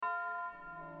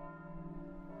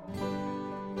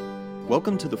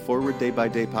Welcome to the Forward Day by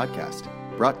Day podcast,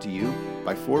 brought to you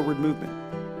by Forward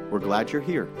Movement. We're glad you're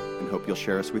here and hope you'll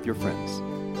share us with your friends.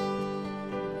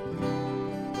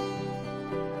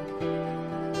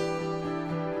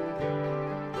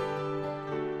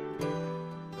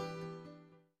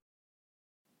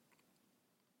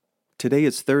 Today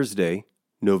is Thursday,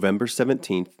 November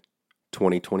 17th,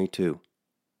 2022.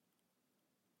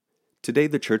 Today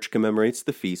the church commemorates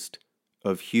the feast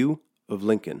of Hugh of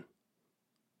Lincoln.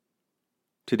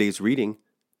 Today's reading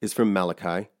is from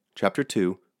Malachi, chapter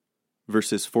 2,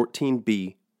 verses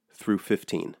 14b through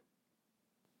 15.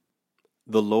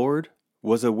 The Lord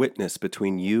was a witness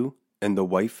between you and the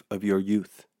wife of your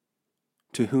youth,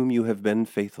 to whom you have been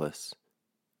faithless,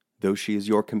 though she is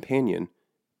your companion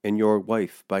and your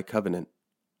wife by covenant.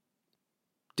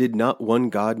 Did not one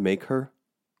God make her?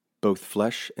 Both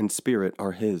flesh and spirit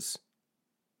are His.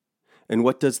 And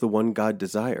what does the one God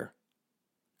desire?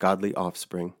 Godly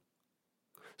offspring.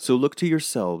 So look to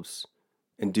yourselves,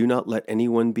 and do not let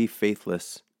anyone be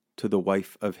faithless to the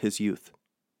wife of his youth.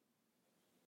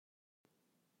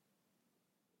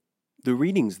 The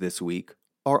readings this week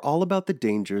are all about the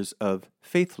dangers of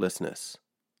faithlessness.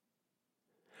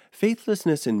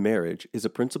 Faithlessness in marriage is a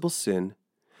principal sin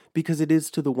because it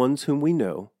is to the ones whom we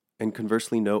know, and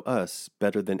conversely know us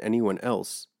better than anyone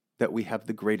else, that we have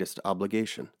the greatest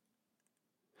obligation.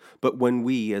 But when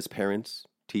we, as parents,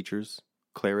 teachers,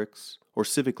 clerics, or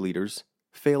civic leaders,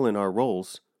 fail in our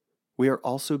roles, we are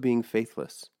also being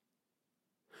faithless.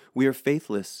 We are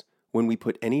faithless when we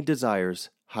put any desires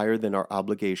higher than our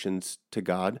obligations to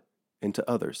God and to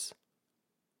others.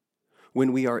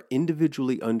 When we are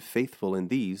individually unfaithful in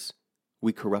these,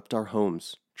 we corrupt our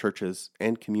homes, churches,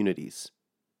 and communities.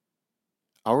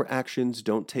 Our actions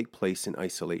don't take place in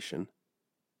isolation.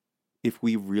 If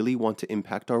we really want to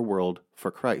impact our world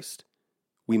for Christ,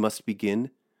 we must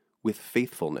begin with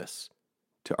faithfulness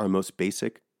to our most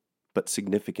basic but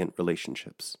significant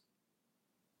relationships.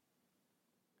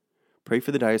 Pray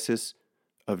for the Diocese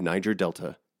of Niger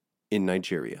Delta in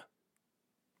Nigeria.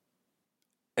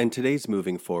 And today's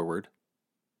moving forward.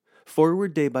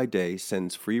 Forward Day by Day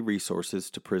sends free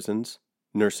resources to prisons,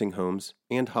 nursing homes,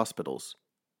 and hospitals.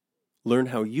 Learn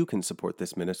how you can support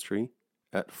this ministry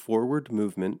at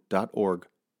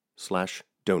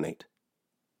forwardmovement.org/donate.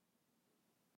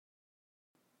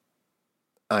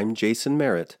 I'm Jason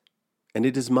Merritt, and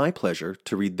it is my pleasure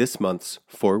to read this month's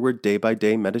Forward Day by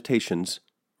Day Meditations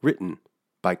written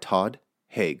by Todd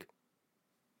Haig.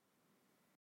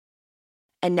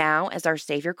 And now, as our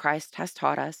Savior Christ has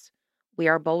taught us, we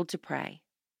are bold to pray.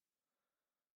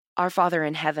 Our Father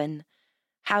in heaven,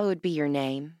 hallowed be your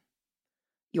name.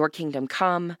 Your kingdom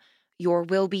come, your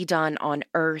will be done on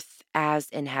earth as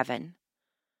in heaven.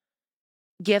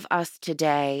 Give us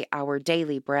today our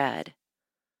daily bread.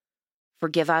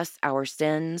 Forgive us our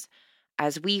sins,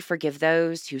 as we forgive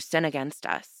those who sin against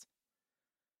us.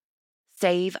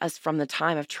 Save us from the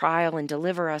time of trial and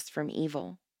deliver us from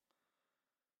evil.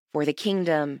 For the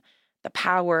kingdom, the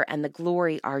power, and the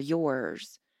glory are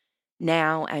yours,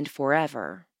 now and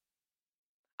forever.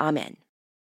 Amen.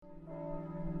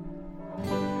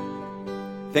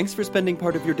 Thanks for spending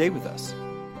part of your day with us.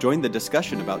 Join the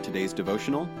discussion about today's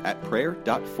devotional at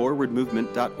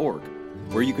prayer.forwardmovement.org,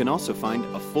 where you can also find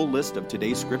a full list of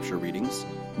today's scripture readings,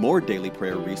 more daily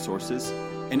prayer resources,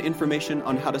 and information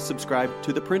on how to subscribe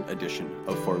to the print edition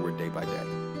of Forward Day by Day.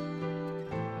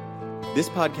 This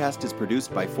podcast is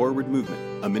produced by Forward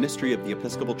Movement, a ministry of the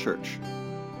Episcopal Church.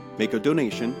 Make a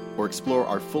donation or explore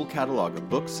our full catalog of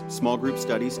books, small group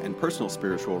studies, and personal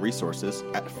spiritual resources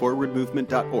at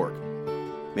forwardmovement.org.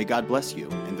 May God bless you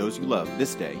and those you love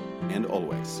this day and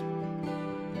always.